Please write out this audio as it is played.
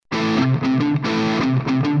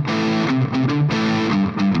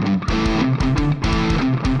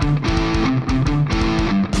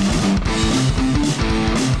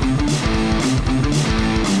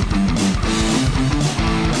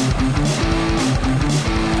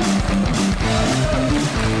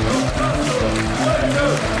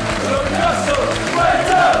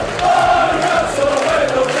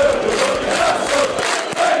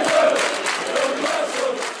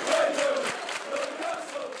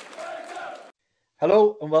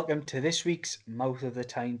Hello and welcome to this week's Mouth of the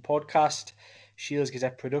Tyne podcast, Shields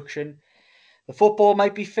Gazette production. The football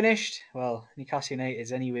might be finished, well, Newcastle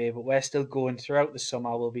United's anyway, but we're still going throughout the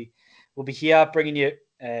summer. We'll be here bringing you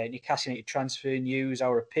Newcastle United transfer news,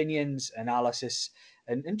 our opinions, analysis,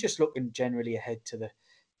 and just looking generally ahead to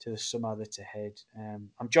the summer that's ahead.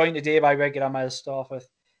 I'm joined today by regular Miles Starforth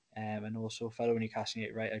and also fellow Newcastle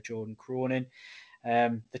United writer Jordan Cronin.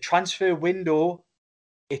 The transfer window,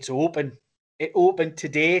 it's open. It opened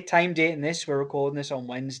today, time dating this. We're recording this on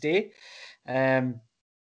Wednesday.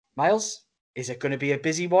 Miles, is it going to be a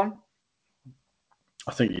busy one?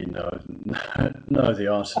 I think you know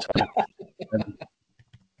the answer to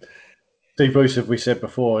it. Steve Bruce, as we said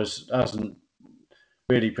before, hasn't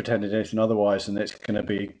really pretended anything otherwise, and it's going to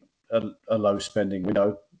be a low spending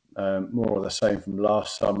window, more of the same from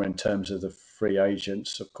last summer in terms of the free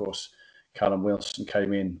agents. Of course, Callum Wilson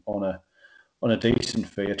came in on a decent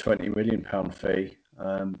fee, a £20 million fee,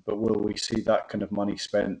 but will we see that kind of money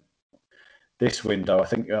spent this window? I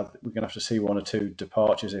think we're going to have to see one or two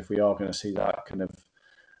departures if we are going to see that kind of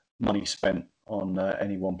money spent on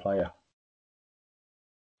any one player.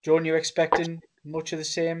 John, you're expecting much of the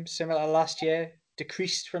same, similar to last year,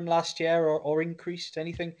 decreased from last year or increased?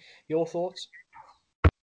 Anything? Your thoughts?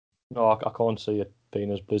 No, I can't see it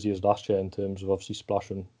being as busy as last year in terms of obviously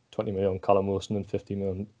splashing 20 million on Callum Wilson and 50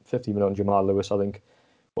 million on Jamal Lewis. I think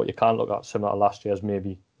what you can look at similar to last year is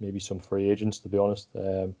maybe some free agents, to be honest,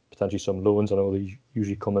 potentially some loans. I know they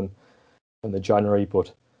usually come in the January,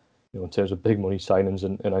 but in terms of big money signings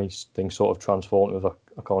and anything sort of transformative,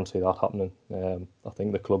 I can't see that happening. I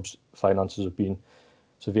think the club's finances have been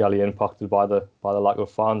severely impacted by the lack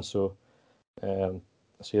of fans. So I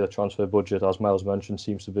see the transfer budget, as Miles mentioned,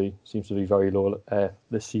 seems to be very low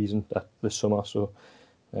this season, this summer. So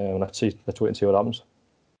let's wait and see what happens.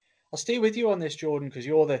 I'll stay with you on this, Jordan, because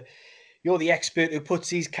you're the expert who puts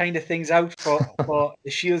these kind of things out for the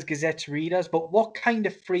Shields Gazette's readers. But what kind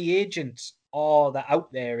of free agents are there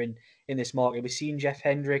out there in this market? We've seen Jeff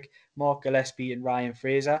Hendrick, Mark Gillespie, and Ryan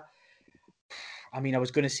Fraser. I mean, I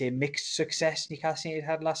was going to say mixed success Newcastle United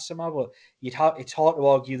had last summer, but it's hard to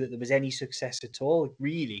argue that there was any success at all,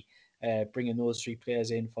 really, bringing those three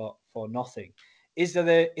players in for nothing. Is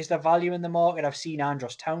there value in the market? I've seen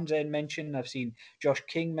Andros Townsend mentioned. I've seen Josh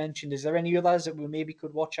King mentioned. Is there any others that we maybe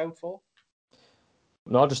could watch out for?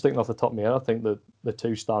 No, I just think off the top of my head, I think that the two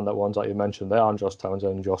standout ones that you mentioned there, Andros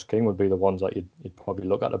Townsend and Josh King, would be the ones that you'd probably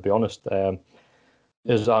look at, to be honest.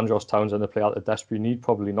 Is Andros Townsend a player that they desperately need?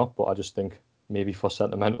 Probably not, but I just think maybe for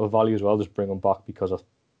sentimental value as well, just bring him back because of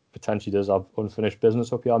potentially does have unfinished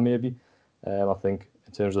business up here, maybe. I think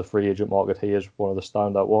in terms of the free agent market, he is one of the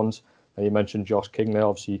standout ones. And you mentioned Josh King there,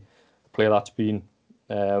 obviously a player that's been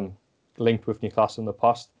linked with Newcastle in the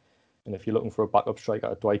past. And if you're looking for a backup striker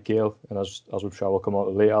at Dwight Gale, and as I'm sure we'll come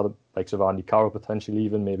out later, the likes of Andy Carroll potentially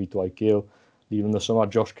leaving, maybe Dwight Gale leaving the summer,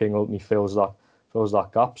 Josh King ultimately fills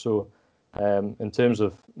that gap. So in terms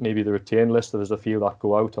of maybe the retain list, there's a few that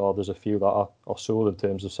go out, or there's a few that are sold in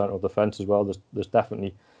terms of central defence as well. There's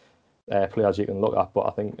definitely players you can look at, but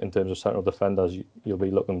I think in terms of central defenders, you'll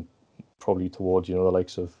be looking probably towards the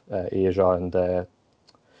likes of Asia and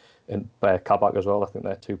Kabak as well. I think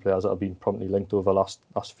they're two players that have been promptly linked over the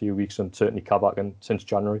last few weeks, and certainly Kabak and since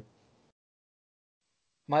January.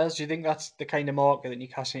 Miles, do you think that's the kind of market that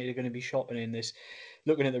Newcastle United are going to be shopping in, this,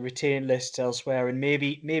 looking at the retain lists elsewhere? And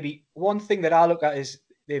maybe one thing that I look at is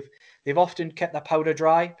they've often kept their powder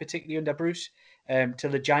dry, particularly under Bruce,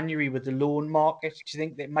 till the January with the loan market. Do you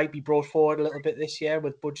think that might be brought forward a little bit this year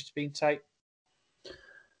with budgets being tight?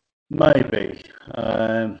 Maybe.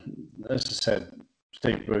 As I said,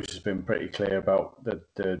 Steve Bruce has been pretty clear about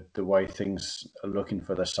the way things are looking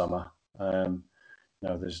for the summer.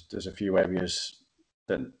 There's a few areas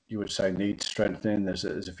that you would say need strengthening. There's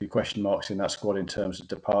a few question marks in that squad in terms of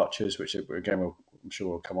departures, which again I'm sure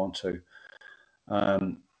we'll come on to. I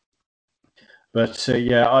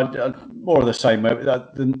more of the same.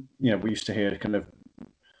 We used to hear kind of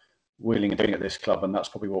wheeling and dealing at this club, and that's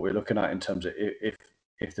probably what we're looking at in terms of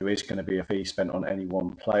if there is going to be a fee spent on any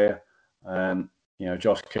one player.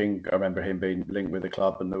 Josh King, I remember him being linked with the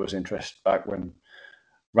club, and there was interest back when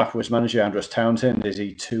Rafa was manager. Andros Townsend, is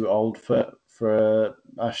he too old for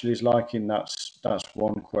Ashley's liking? That's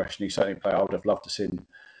one question. He's certainly a player I would have loved to see him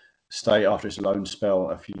stay after his loan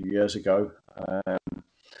spell a few years ago.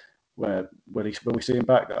 Where will we see him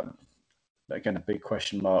back? Again, a big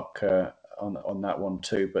question mark on that one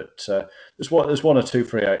too. But there's one or two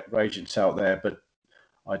free agents out there, but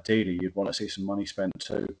ideally you'd want to see some money spent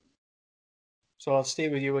too. So I'll stay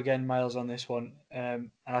with you again, Miles, on this one,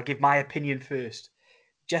 and I'll give my opinion first.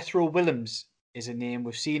 Jethro Willems, is a name.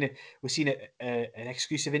 We've seen an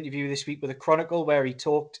exclusive interview this week with the Chronicle where he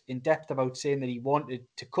talked in depth about saying that he wanted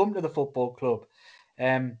to come to the football club.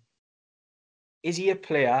 Is he a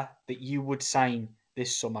player that you would sign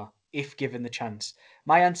this summer if given the chance?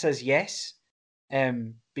 My answer is yes,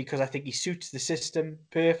 because I think he suits the system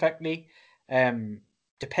perfectly.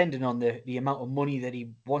 Depending on the amount of money that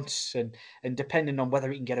he wants and depending on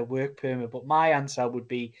whether he can get a work permit. But my answer would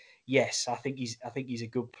be yes. I think he's a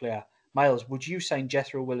good player. Miles, would you sign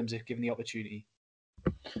Jethro Willems if given the opportunity?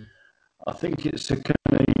 I think it's a kind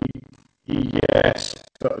of yes,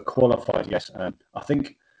 but a qualified yes. I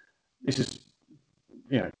think this is,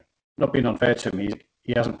 not being unfair to him.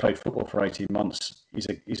 He hasn't played football for 18 months.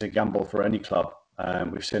 He's a gamble for any club.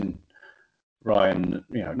 We've seen Ryan,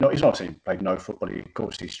 he's not saying he played no football. Of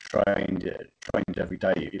course, he's trained every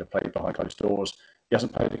day. He'd have played behind closed doors. He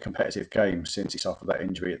hasn't played a competitive game since he suffered that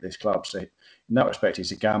injury at this club. So, in that respect,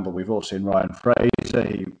 he's a gamble. We've all seen Ryan Fraser.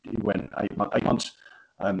 He went 8 months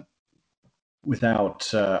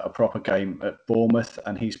without a proper game at Bournemouth,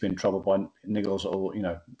 and he's been troubled by niggles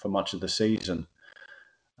for much of the season.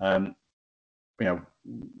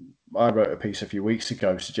 I wrote a piece a few weeks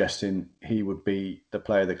ago suggesting he would be the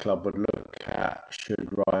player the club would look at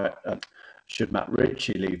should Matt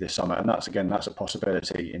Ritchie leave this summer, and that's a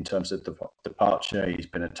possibility in terms of the departure. He's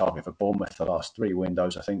been a target for Bournemouth the last 3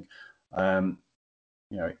 windows, I think.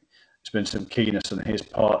 There's been some keenness on his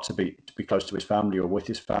part to be close to his family or with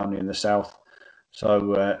his family in the south.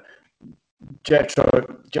 So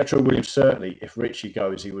Jethro Williams, certainly, if Ritchie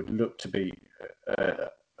goes, he would look to be a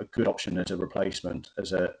good option as a replacement,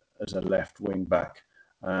 as a left wing back.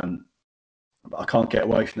 But I can't get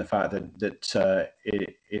away from the fact that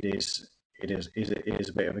it is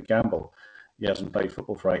a bit of a gamble. He hasn't played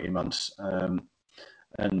football for 18 months,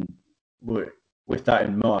 and with that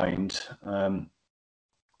in mind,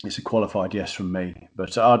 it's a qualified yes from me.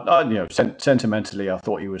 But sentimentally, I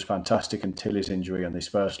thought he was fantastic until his injury on his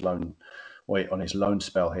first loan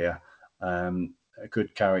spell here. A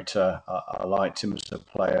good character. I liked him as a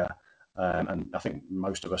player, and I think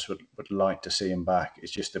most of us would like to see him back.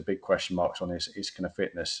 It's just the big question marks on his kind of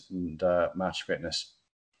fitness and match fitness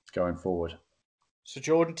going forward. So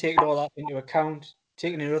Jordan, taking all that into account,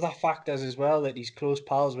 taking in other factors as well, that he's close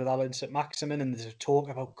pals with Alan St-Maximin, and there's a talk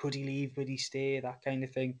about could he leave, would he stay, that kind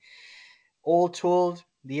of thing. All told,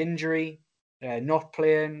 the injury, not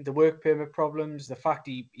playing, the work permit problems, the fact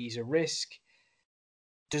he's a risk,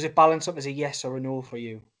 does it balance up as a yes or a no for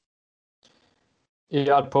you?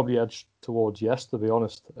 Yeah, I'd probably edge towards yes, to be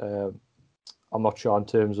honest. I'm not sure in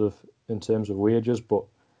terms of wages, but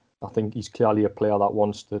I think he's clearly a player that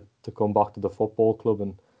wants to come back to the football club.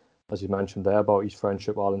 And as you mentioned there about his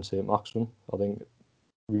friendship with Alan St-Maximin, I think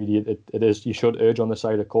really it is. You should err on the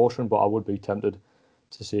side of caution, but I would be tempted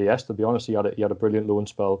to say yes. To be honest, he had a brilliant loan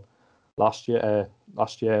spell last year,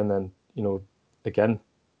 and then again,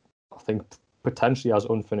 I think potentially has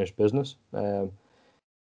unfinished business.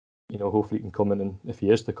 Hopefully he can come in, and if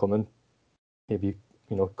he is to come in, maybe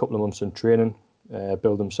a couple of months in training,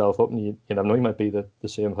 build himself up, and you never know, he might be the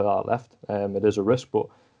same player that left. It is a risk, but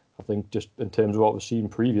I think just in terms of what we've seen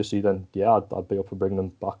previously, then yeah, I'd be up for bringing him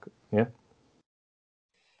back. Yeah.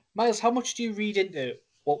 Miles, how much do you read into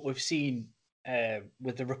what we've seen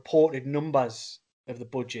with the reported numbers of the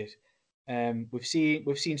budget? We've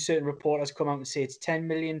seen certain reporters come out and say it's 10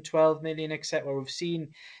 million, 12 million, etc. We've seen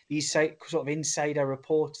these sort of insider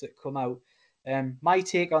reports that come out. My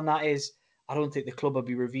take on that is I don't think the club will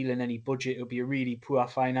be revealing any budget. It'll be a really poor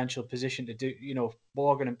financial position to do,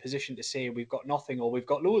 bargaining position to say we've got nothing or we've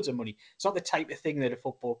got loads of money. It's not the type of thing that a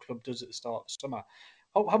football club does at the start of summer.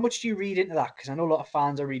 How much do you read into that? Because I know a lot of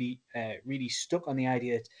fans are really stuck on the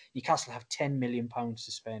idea that Newcastle have £10 million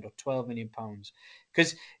to spend or £12 million.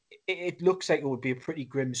 Because it looks like it would be a pretty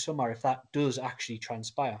grim summer if that does actually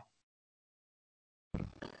transpire.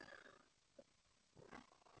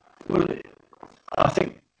 Well, I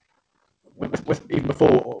think even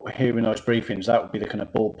before hearing those briefings, that would be the kind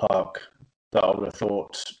of ballpark that I would have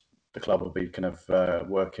thought the club would be kind of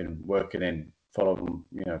working in, following,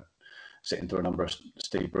 sitting through a number of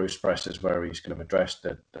Steve Bruce presses where he's kind of addressed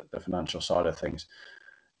the financial side of things.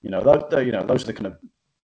 Those are the kind of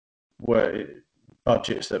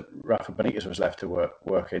budgets that Rafa Benitez was left to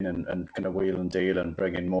work in and kind of wheel and deal and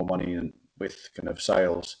bring in more money and with kind of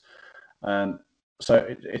sales. So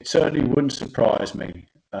it certainly wouldn't surprise me.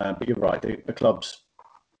 But you're right, the club's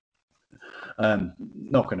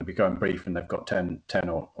not going to be going brief and they've got 10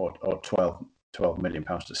 or 12 million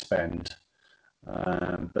pounds to spend.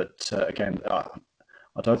 But again,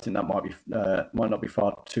 I don't think that might not be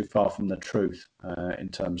too far from the truth in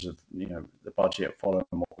terms of the budget following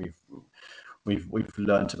what we've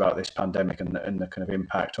learnt about this pandemic and the kind of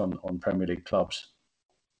impact on Premier League clubs.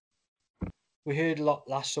 We heard a lot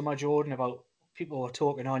last summer, Jordan, about people were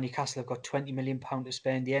talking, oh, Newcastle have got £20 million to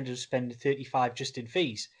spend. They ended up spending 35 just in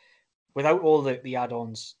fees without all the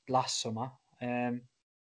add-ons last summer.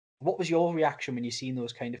 What was your reaction when you seen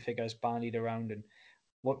those kind of figures bandied around, and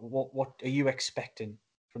what are you expecting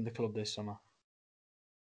from the club this summer?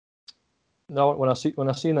 No, when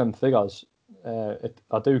I seen them figures,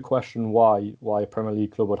 I do question why a Premier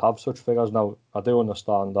League club would have such figures. Now, I do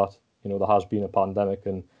understand that there has been a pandemic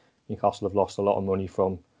and Newcastle have lost a lot of money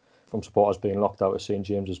from supporters being locked out of St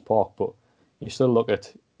James's Park, but you still look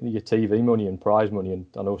at your TV money and prize money, and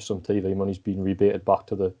I know some TV money's been rebated back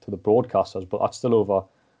to the broadcasters, but that's still over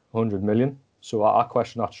 100 million. So I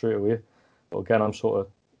question that straight away. But again, I'm sort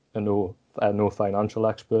of no financial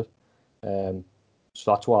expert, so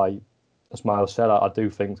that's why, as Miles said, I do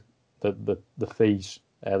think that the fees,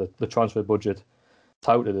 the transfer budget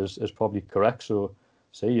touted is probably correct. So,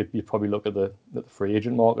 you probably look at the free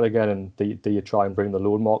agent market again, and do you try and bring the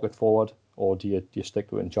loan market forward, or do you stick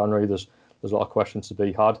to it in January? There's a lot of questions to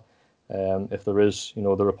be had. If there is,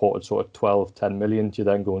 the reported sort of 10 million, do you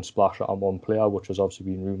then go and splash it on one player, which has obviously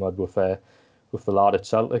been rumoured with the lad at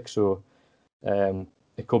Celtic? So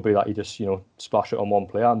it could be that you just splash it on one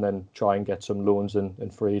player and then try and get some loans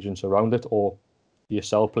and free agents around it, or you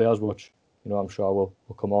sell players, which I'm sure we'll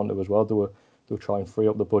come on to as well. They'll try and free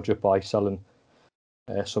up the budget by selling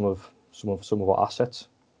some of our assets.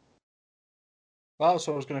 Well,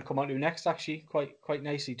 so I was going to come on to next, actually. Quite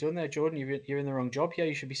nicely done there, Jordan. You're in the wrong job here.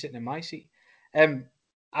 You should be sitting in my seat.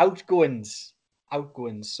 Outgoings.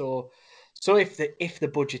 So if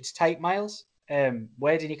the budget's tight, Miles,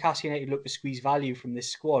 where do Newcastle United look to squeeze value from this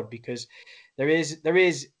squad? Because there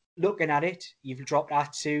is looking at it, you've dropped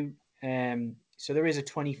Atsu. So there is a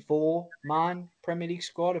 24-man Premier League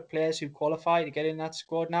squad of players who qualify to get in that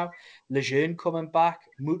squad now. Lejeune coming back,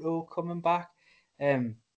 Muto coming back.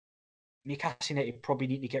 Newcastle United probably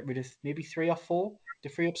need to get rid of maybe 3 or 4 to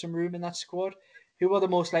free up some room in that squad. Who are the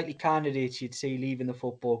most likely candidates you'd say leaving the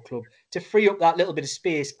football club to free up that little bit of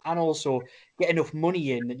space and also get enough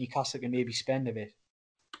money in that Newcastle can maybe spend a bit?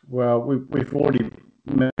 Well, we've already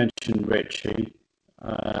mentioned Richie.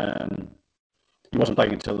 He wasn't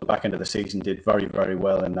playing until the back end of the season. Did very, very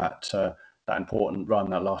well in that important run,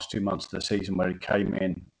 that last 2 months of the season, where he came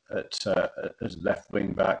in as left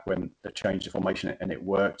wing back when they changed the formation and it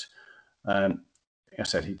worked. Like I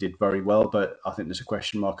said, he did very well, but I think there's a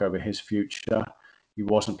question mark over his future. He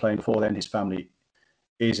wasn't playing before then. His family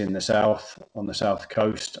is in the south, on the south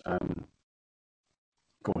coast. Of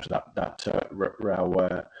course, that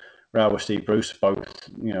row with Steve Bruce,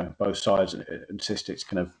 both sides insist it's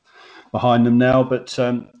kind of behind them now. But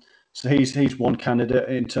so he's one candidate.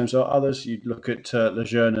 In terms of others, you'd look at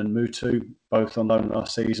Lejeune and Mutu, both on loan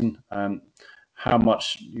last season. How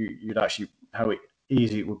much how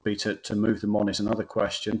easy it would be to move them on is another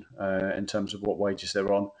question. In terms of what wages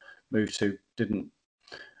they're on, Mutu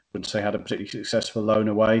wouldn't say had a particularly successful loan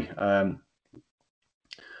away.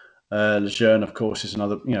 Lejeune, of course, is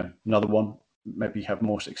another one. Maybe have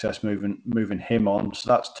more success moving him on. So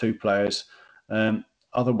that's 2 players.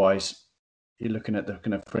 Otherwise, you're looking at the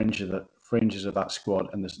kind of fringes of that squad,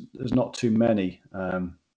 and there's not too many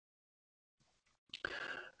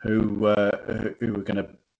who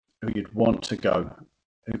you'd want to go,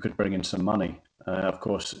 who could bring in some money. Of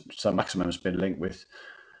course, Saint-Maximin has been linked with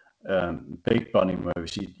big money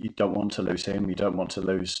moves. You don't want to lose him. You don't want to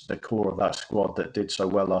lose the core of that squad that did so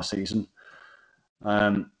well last season.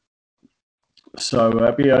 But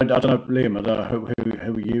yeah, I don't know, Liam. I don't know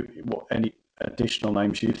what any additional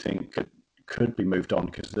names you think could be moved on,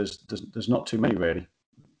 because there's not too many really.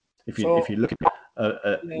 If you look at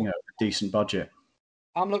a decent budget,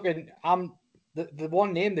 the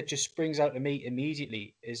one name that just springs out to me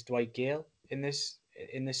immediately is Dwight Gale in this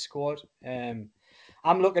squad.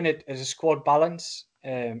 I'm looking at as a squad balance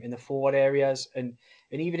in the forward areas, and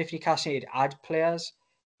even if Newcastle United add players,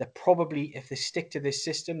 they're probably, if they stick to this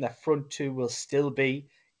system, their front 2 will still be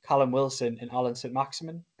Callum Wilson and Allan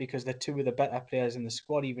Saint-Maximin, because they're 2 of the better players in the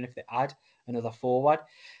squad, even if they add another forward.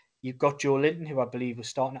 You've got Joe Linton, who I believe was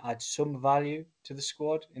starting to add some value to the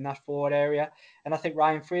squad in that forward area. And I think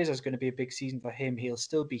Ryan Fraser is going to be a big season for him. He'll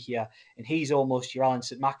still be here. And he's almost your Allan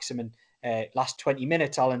Saint-Maximin, last 20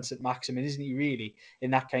 minutes Allan Saint-Maximin, isn't he really, in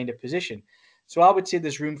that kind of position? So I would say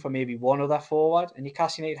there's room for maybe one other forward. And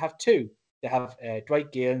Newcastle United have 2. They have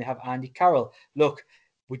Dwight Gale and they have Andy Carroll. Look,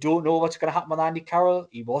 we don't know what's going to happen with Andy Carroll.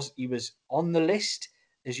 He was on the list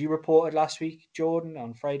as you reported last week, Jordan,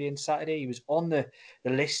 on Friday and Saturday, he was on the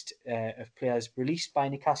list of players released by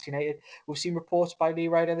Newcastle United. We've seen reports by Lee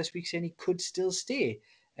Ryder this week saying he could still stay.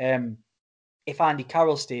 If Andy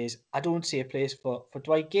Carroll stays, I don't see a place for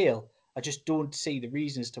Dwight Gale. I just don't see the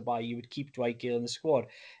reason as to why you would keep Dwight Gale in the squad.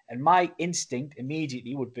 And my instinct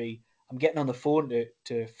immediately would be, I'm getting on the phone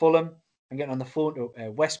to Fulham. I'm getting on the phone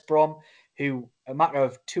to West Brom, who a matter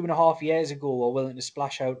of 2.5 years ago were willing to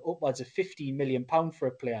splash out upwards of £15 million for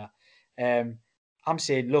a player. I'm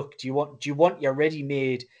saying, look, do you want your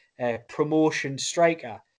ready-made promotion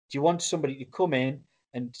striker? Do you want somebody to come in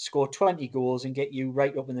and score 20 goals and get you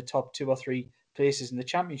right up in the top 2 or 3 places in the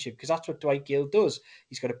Championship? Because that's what Dwight Gale does.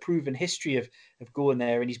 He's got a proven history of going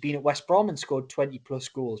there, and he's been at West Brom and scored 20 plus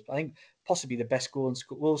goals. I think possibly the best goal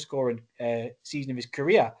scoring season of his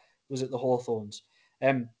career was at the Hawthorns.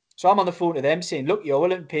 So I'm on the phone to them saying, look, you're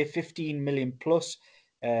willing to pay 15 million plus.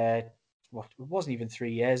 It wasn't even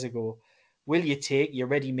 3 years ago. Will you take your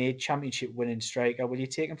ready-made Championship winning striker? Will you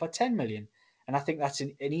take him for 10 million? And I think that's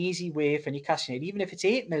an easy way for Newcastle United, even if it's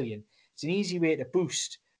 8 million, it's an easy way to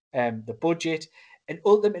boost the budget and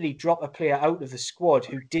ultimately drop a player out of the squad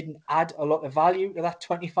who didn't add a lot of value to that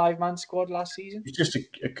 25-man squad last season. It's just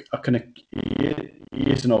a kind of,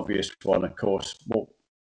 he is an obvious one, of course. Well,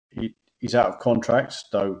 he's out of contract,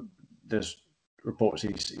 though there's reports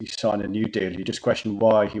he's signed a new deal. You just question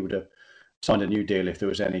why he would have signed a new deal if there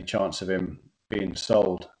was any chance of him being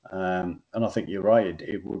sold. And I think you're right.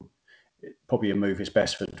 It would probably a move is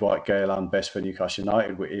best for Dwight Gale and best for Newcastle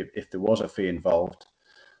United if there was a fee involved.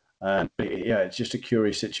 But yeah, it's just a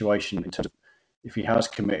curious situation in terms of if he has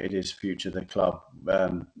committed his future to the club.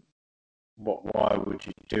 Why would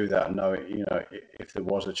you do that? No, if there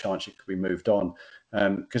was a chance it could be moved on,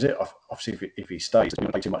 because obviously if he stays, he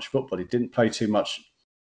didn't play too much football. He didn't play too much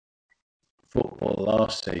football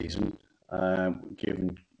last season,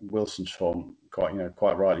 given Wilson's form,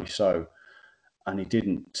 quite rightly so, and he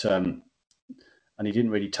didn't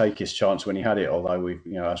really take his chance when he had it. Although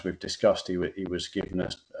as we've discussed, he was given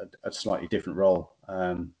a slightly different role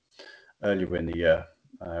earlier in the year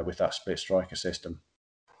with that split striker system.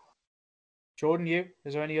 Jordan,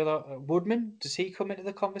 is there any other Woodman? Does he come into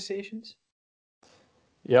the conversations?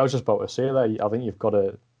 Yeah, I was just about to say that. I think you've got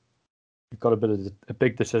a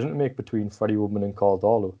big decision to make between Freddie Woodman and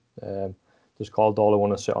Caldolo. Does Caldolo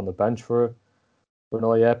want to sit on the bench for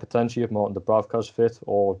another year potentially if Martin Dubravka's fit,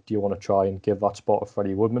 or do you want to try and give that spot to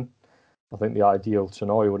Freddie Woodman? I think the ideal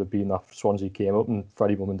scenario would have been that Swansea came up and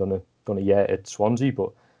Freddie Woodman done a year at Swansea,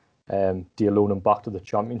 but do you loan him back to the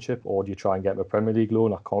Championship, or do you try and get him a Premier League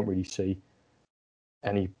loan? I can't really see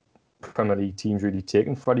any Premier League teams really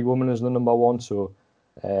taking Freddie Woodman as the number one. So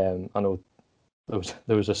I know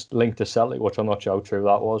there was a link to Celtic, which I'm not sure how true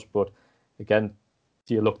that was, but again,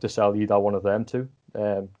 do you look to sell either one of them two?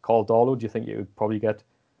 Caldolo, do you think you would probably get,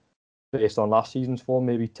 based on last season's form,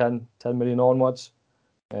 maybe 10 million onwards?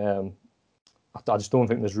 I just don't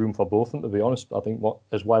think there's room for both of them, to be honest. I think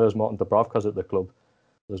as well as Martin Dubravka's at the club,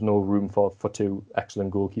 there's no room for two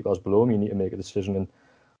excellent goalkeepers below him. You need to make a decision and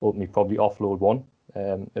ultimately probably offload one.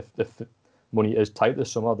 If the money is tight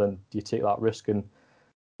this summer, then do you take that risk and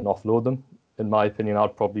offload them? In my opinion,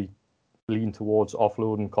 I'd probably lean towards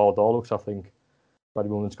offloading Caldolo, because I think Freddie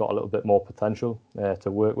Woodman's got a little bit more potential to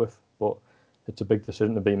work with, but it's a big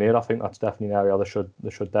decision to be made. I think that's definitely an area they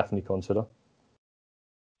should definitely consider.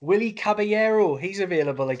 Willie Caballero, he's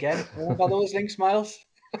available again. Remember those links, Miles?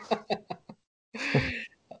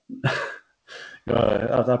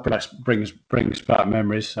 That brings back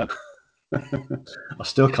memories. I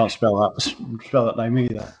still can't spell that name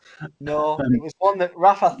either. No, it was one that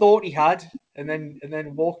Rafa thought he had, and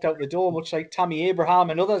then walked out the door, much like Tammy Abraham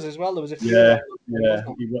and others as well. There was a few. Yeah.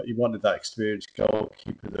 He wanted that experienced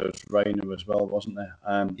goalkeeper. There was Reina as well, wasn't there?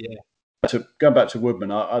 Yeah. So going back to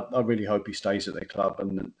Woodman, I really hope he stays at the club.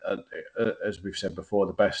 And as we've said before,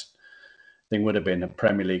 the best thing would have been a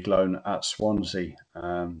Premier League loan at Swansea.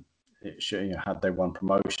 Had they won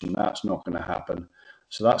promotion, that's not going to happen.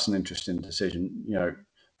 So that's an interesting decision.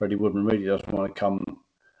 Freddie Woodman really doesn't want to come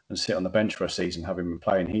and sit on the bench for a season, having been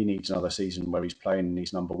playing. He needs another season where he's playing and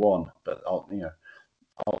he's number one. But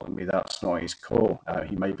ultimately, that's not his call.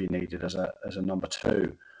 He may be needed as a number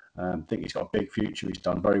two. I think he's got a big future. He's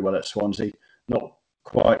done very well at Swansea. Not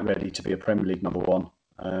quite ready to be a Premier League number one,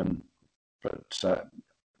 but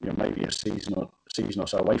maybe a season or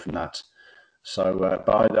so away from that. So,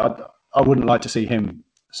 but I wouldn't like to see him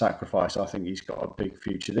sacrifice. I think he's got a big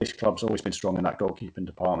future. This club's always been strong in that goalkeeping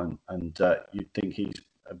department, and you'd think he's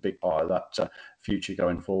a big part of that future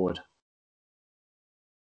going forward.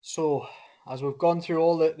 So as we've gone through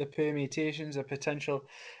all the permutations, the potential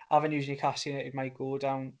avenues Newcastle United might go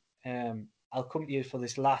down, I'll come to you for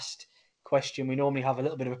this last question. We normally have a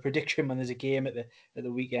little bit of a prediction when there's a game at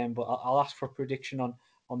the weekend, but I'll ask for a prediction on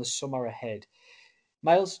the summer ahead.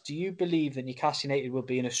 Miles, do you believe that Newcastle United will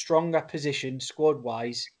be in a stronger position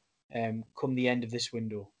squad-wise come the end of this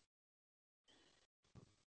window?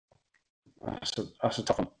 That's a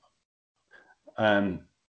tough one.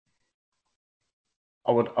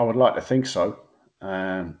 I would like to think so,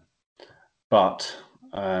 but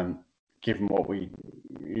given what we've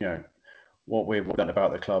done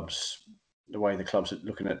about the clubs, the way the clubs are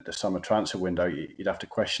looking at the summer transfer window, you'd have to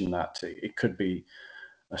question that. It could be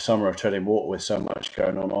a summer of treading water with so much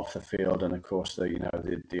going on off the field, and of course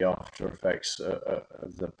the after effects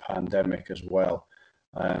of the pandemic as well.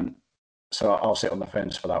 So I'll sit on the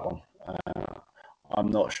fence for that one. I'm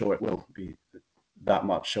not sure it will be that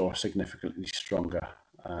much or significantly stronger,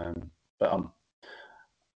 but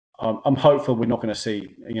I'm hopeful we're not going to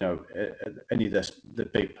see any of the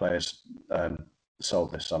big players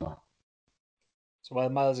sold this summer. So while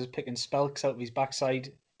Miles is picking Spelks out of his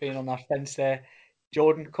backside, being on that fence there,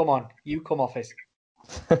 Jordan, come on, you come off it.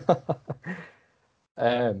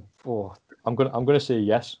 I'm gonna say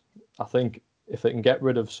yes. I think if they can get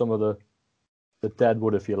rid of some of the dead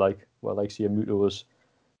wood, if you like, well, like say Muto was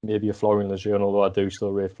maybe a Florian Lejeune, although I do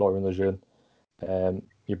still rate Florian Lejeune.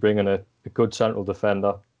 You bring in a good central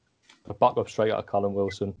defender, a backup striker at Callum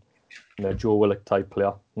Wilson, and a Joe Willock type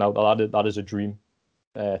player. Now that is a dream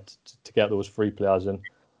to get those three players in,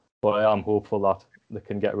 but I am hopeful that they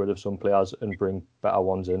can get rid of some players and bring better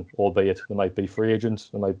ones in, albeit they might be free agents,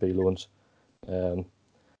 they might be loans. I'm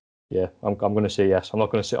going to say yes. I'm not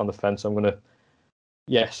going to sit on the fence. I'm going to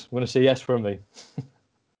say yes from me.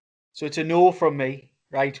 So it's a no from me,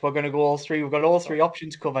 right? We're going to go all three. We've got all three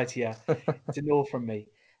options covered here. It's a no from me.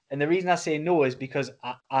 And the reason I say no is because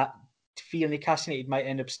I feel Newcastle United might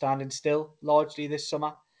end up standing still largely this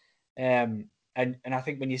summer. And I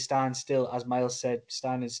think when you stand still, as Miles said,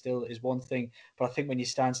 standing still is one thing. But I think when you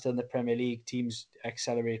stand still in the Premier League, teams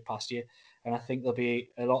accelerate past you. And I think there'll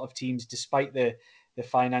be a lot of teams, despite the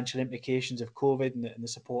financial implications of COVID and the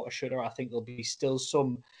supporter shudder, I think there'll be still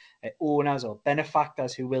some owners or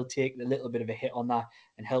benefactors who will take a little bit of a hit on that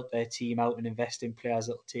and help their team out and invest in players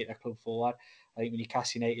that will take their club forward. I think when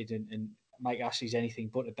Newcastle United and Mike Ashley's anything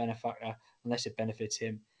but a benefactor, unless it benefits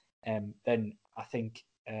him, then I think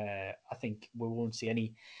we won't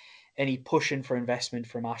see any pushing for investment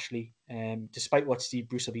from Ashley. Despite what Steve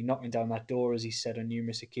Bruce will be knocking down that door, as he said on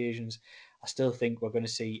numerous occasions, I still think we're going to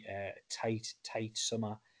see a tight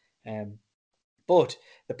summer. But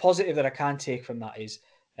the positive that I can take from that is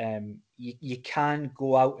you can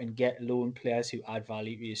go out and get loan players who add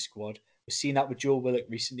value to your squad. We've seen that with Joe Willock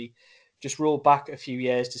recently. Just roll back a few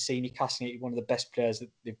years to see Newcastle United, one of the best players that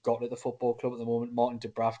they've got at the football club at the moment, Martin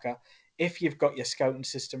Dubravka. If you've got your scouting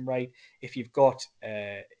system right, if you've got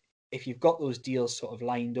those deals sort of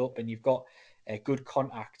lined up and you've got good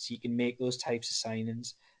contacts, you can make those types of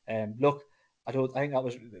signings. Look, I think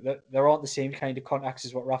there aren't the same kind of contacts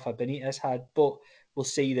as what Rafa Benitez had, but we'll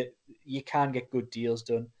see that you can get good deals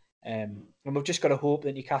done. And we've just got to hope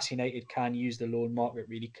that Newcastle United can use the loan market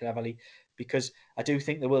really cleverly, because I do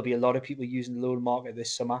think there will be a lot of people using the loan market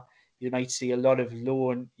this summer. You might see a lot of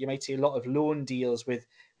loan deals with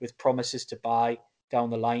promises to buy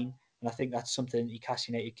down the line. And I think that's something that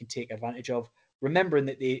Newcastle United can take advantage of, remembering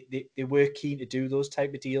that they were keen to do those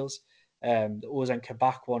type of deals. The Ozan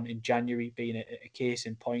Kabak one in January being a case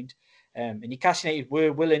in point. And Newcastle United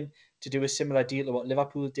were willing to do a similar deal to what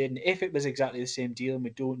Liverpool did. And if it was exactly the same deal, and we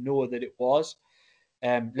don't know that it was,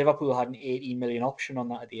 Liverpool had an 18 million option on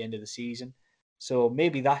that at the end of the season. So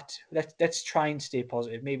maybe let's try and stay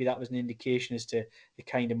positive. Maybe that was an indication as to the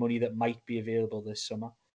kind of money that might be available this summer.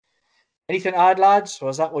 Anything to add, lads? Or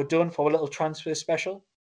is that we're done for a little transfer special?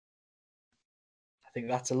 I think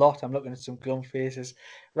that's a lot. I'm looking at some glum faces.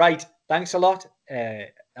 Right. Thanks a lot.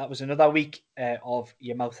 That was another week of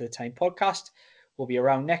your Mouth of the Time podcast. We'll be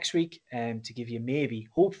around next week to give you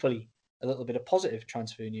hopefully, a little bit of positive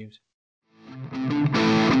transfer news.